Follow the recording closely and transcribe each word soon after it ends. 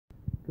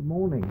Good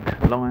morning,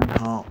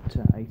 Lionheart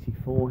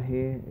 84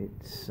 here.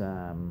 It's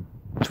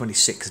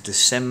 26th of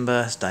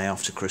December, it's day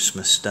after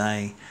Christmas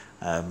Day.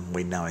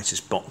 We know it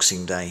as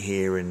Boxing Day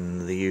here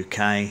in the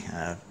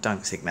UK.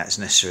 Don't think that's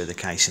necessarily the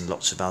case in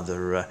lots of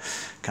other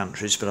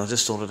countries, but I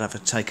just thought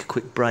I'd take a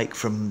quick break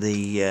from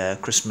the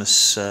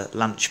Christmas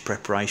lunch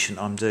preparation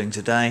I'm doing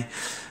today,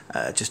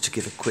 just to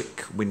give a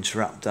quick winter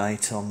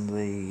update on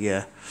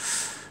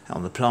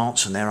the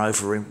plants, and they're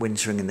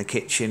overwintering in the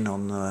kitchen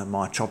on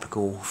my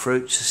tropical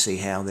fruits to see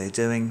how they're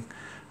doing.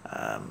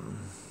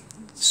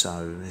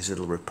 So there's a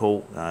little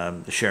report.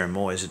 The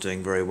Cherimoyas are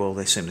doing very well.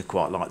 They seem to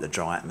quite like the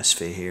dry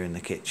atmosphere here in the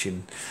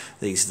kitchen.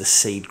 These are the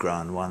seed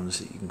grown ones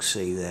that you can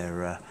see.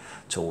 They're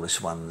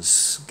tallest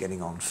ones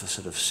getting on for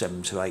sort of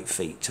 7 to 8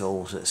 feet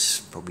tall. So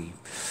that's probably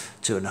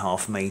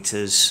 2.5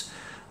 meters.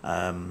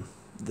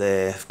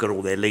 They've got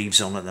all their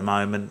leaves on at the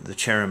moment. The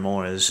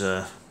Cherimoyas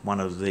are one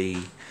of the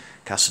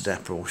custard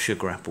apple or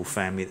sugar apple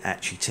family that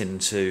actually tend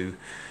to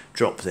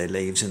drop their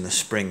leaves in the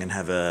spring and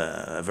have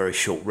a very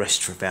short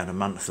rest for about a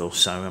month or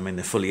so. I mean,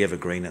 they're fully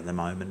evergreen at the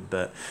moment,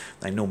 but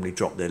they normally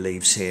drop their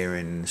leaves here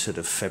in sort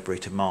of February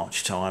to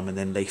March time and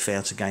then leaf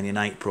out again in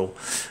April.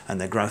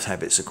 And their growth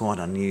habits are quite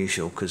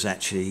unusual because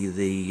actually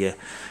the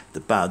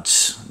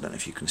buds, I don't know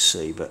if you can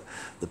see, but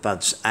the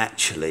buds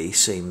actually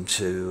seem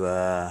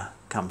to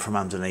come from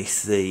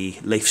underneath the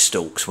leaf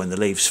stalks when the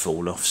leaves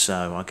fall off,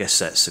 so I guess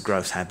that's the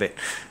growth habit.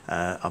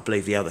 I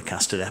believe the other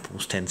custard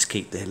apples tend to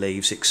keep their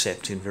leaves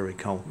except in very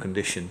cold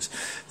conditions.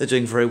 They're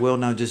doing very well,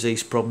 no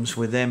disease problems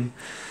with them.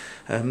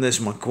 There's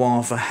my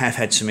guava. Have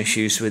had some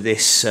issues with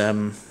this.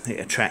 It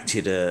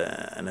attracted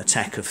an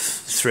attack of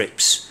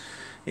thrips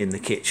in the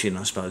kitchen,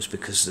 I suppose,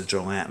 because of the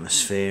dry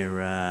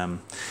atmosphere,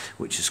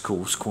 which has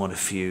caused quite a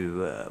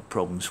few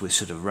problems with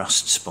sort of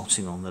rust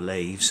spotting on the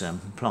leaves. The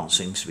plant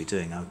seems to be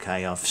doing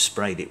okay. I've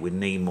sprayed it with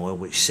neem oil,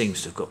 which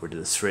seems to have got rid of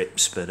the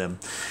thrips, but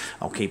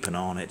I'll keep an eye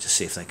on it to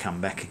see if they come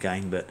back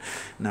again. But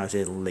no,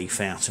 it'll leaf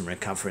out and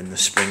recover in the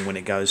spring when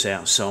it goes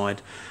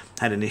outside.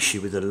 Had an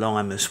issue with the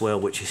lime as well,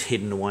 which is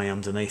hidden away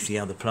underneath the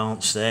other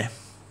plants there.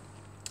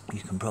 You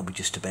can probably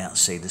just about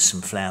see there's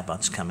some flower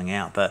buds coming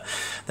out, but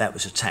that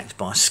was attacked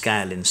by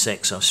scale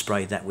insects. I've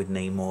sprayed that with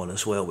neem oil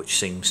as well, which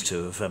seems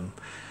to have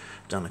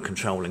done a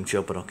controlling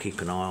job, but I'll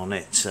keep an eye on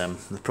it.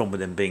 The problem with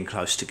them being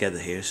close together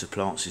here is the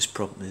plants'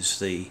 problem is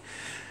the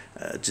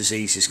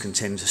diseases can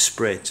tend to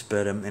spread,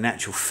 but in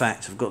actual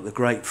fact I've got the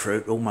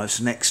grapefruit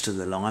almost next to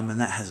the lime and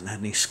that hasn't had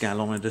any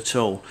scale on it at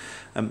all.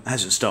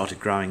 Hasn't started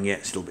growing yet,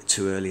 it's a little bit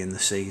too early in the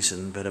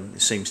season, but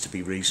it seems to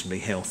be reasonably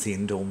healthy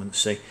in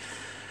dormancy.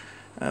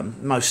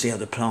 Most of the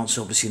other plants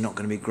are obviously not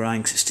going to be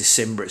growing because it's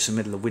December, it's the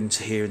middle of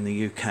winter here in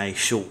the UK,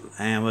 short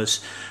hours.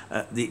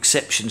 The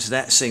exception to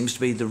that seems to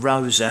be the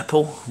rose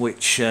apple,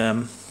 which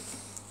has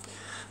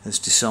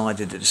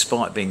decided that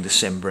despite being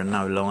December and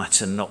no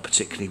light and not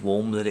particularly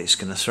warm, that it's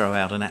going to throw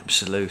out an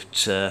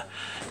absolute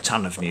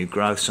ton of new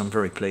growth. So I'm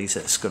very pleased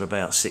that it's got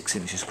about 6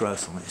 inches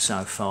growth on it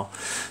so far.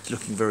 It's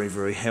looking very,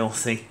 very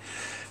healthy.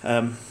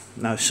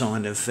 No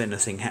sign of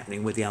anything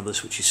happening with the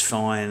others, which is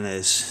fine.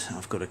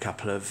 I've got a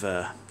couple of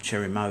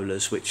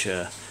Cherimolas, which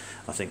are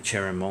I think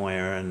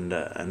Cherimoya and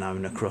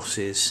Annona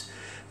crosses.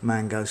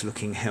 Mango's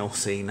looking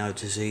healthy, no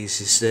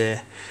diseases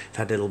there. I've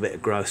had a little bit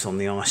of growth on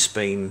the ice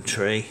bean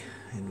tree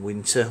in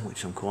winter,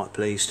 which I'm quite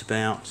pleased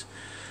about.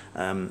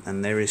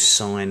 And there is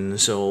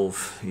signs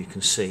of, you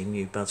can see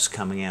new buds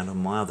coming out on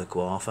my other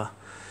guava,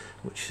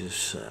 which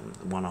is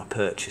the one I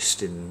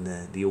purchased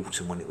in the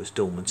autumn when it was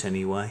dormant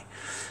anyway.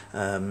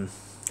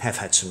 Have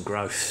had some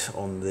growth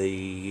on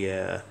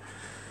the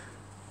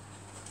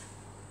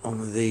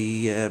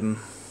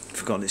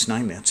forgotten its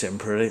name now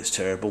temporarily, it's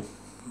terrible,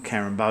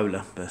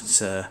 carambola, but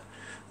it's a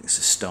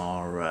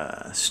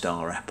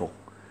star apple.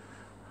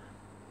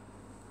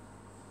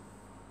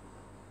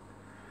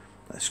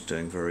 That's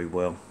doing very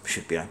well,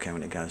 should be okay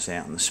when it goes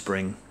out in the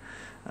spring.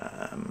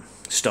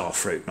 Star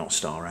fruit, not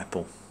star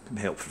apple, it'd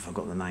be helpful if I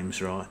got the names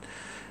right.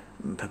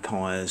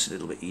 Papaya's a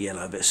little bit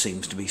yellow, but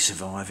seems to be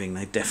surviving.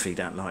 They definitely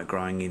don't like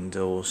growing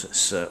indoors.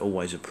 It's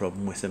always a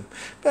problem with them.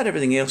 But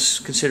everything else,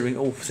 considering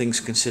all things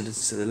considered,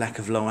 so the lack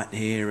of light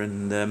here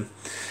and the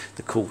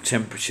cool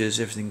temperatures,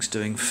 everything's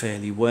doing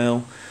fairly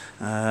well.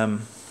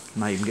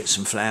 May even get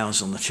some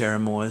flowers on the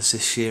Cherimoyas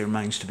this year,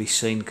 remains to be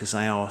seen because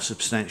they are a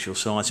substantial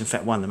size. In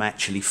fact, one of them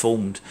actually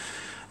formed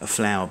a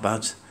flower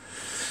bud,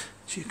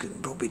 you can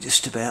probably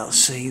just about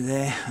see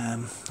there.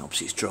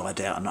 Obviously it's dried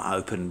out and not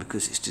open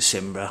because it's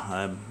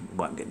December.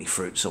 Won't get any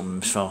fruits on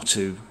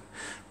them,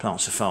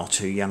 plants are far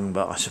too young,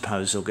 but I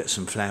suppose they'll get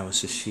some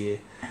flowers this year.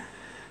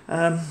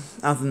 Other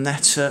than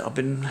that, I've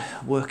been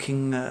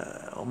working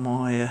on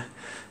my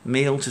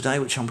meal today,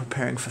 which I'm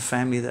preparing for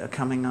family that are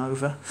coming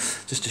over,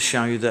 just to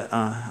show you that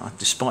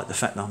despite the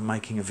fact that I'm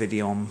making a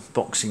video on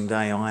Boxing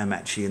Day, I am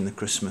actually in the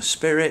Christmas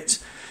spirit,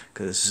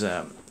 because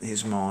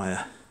here's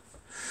my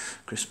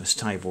Christmas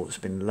table that's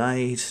been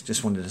laid.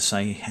 Just wanted to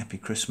say happy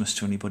Christmas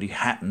to anybody who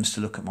happens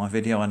to look at my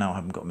video. I know I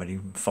haven't got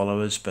many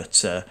followers,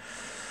 but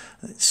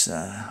it's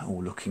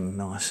all looking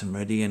nice and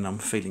ready, and I'm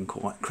feeling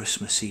quite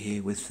Christmassy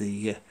here with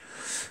the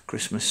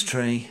Christmas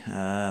tree.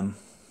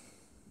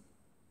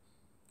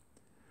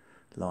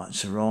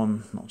 Lights are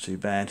on, not too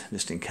bad.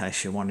 Just in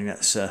case you're wondering,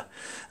 that's a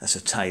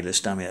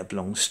tailor's dummy that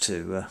belongs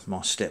to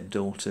my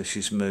stepdaughter.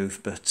 She's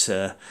moved, but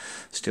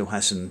still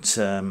hasn't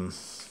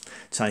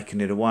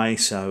taken it away,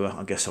 so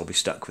I guess I'll be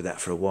stuck with that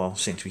for a while.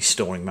 Seem to be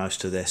storing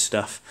most of their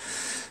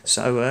stuff.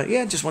 So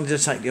yeah, just wanted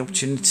to take the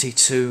opportunity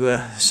to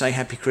say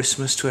Happy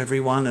Christmas to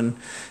everyone and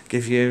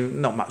give you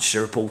not much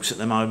to report at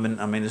the moment.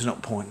 I mean, there's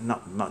not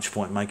much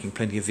point making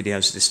plenty of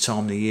videos at this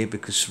time of the year,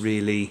 because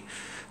really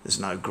there's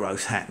no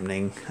growth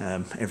happening.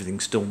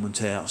 Everything's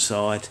dormant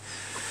outside.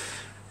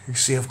 You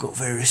see I've got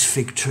various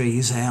fig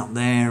trees out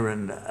there,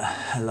 and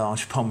a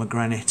large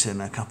pomegranate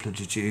and a couple of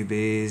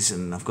jujubes,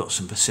 and I've got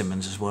some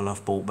persimmons as well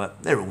I've bought,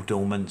 but they're all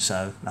dormant,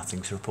 so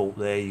nothing to report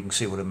there. You can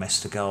see what a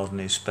mess the garden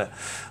is, but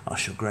I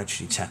shall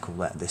gradually tackle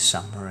that this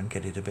summer and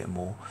get it a bit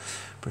more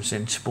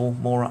presentable.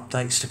 More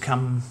updates to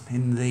come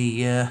in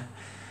the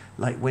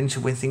late winter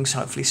when things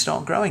hopefully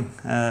start growing.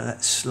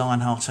 That's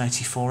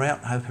Lionheart84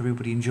 out. I hope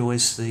everybody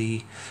enjoys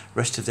the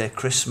rest of their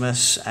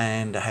Christmas,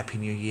 and a Happy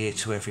New Year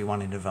to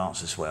everyone in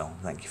advance as well.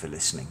 Thank you for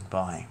listening.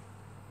 Bye.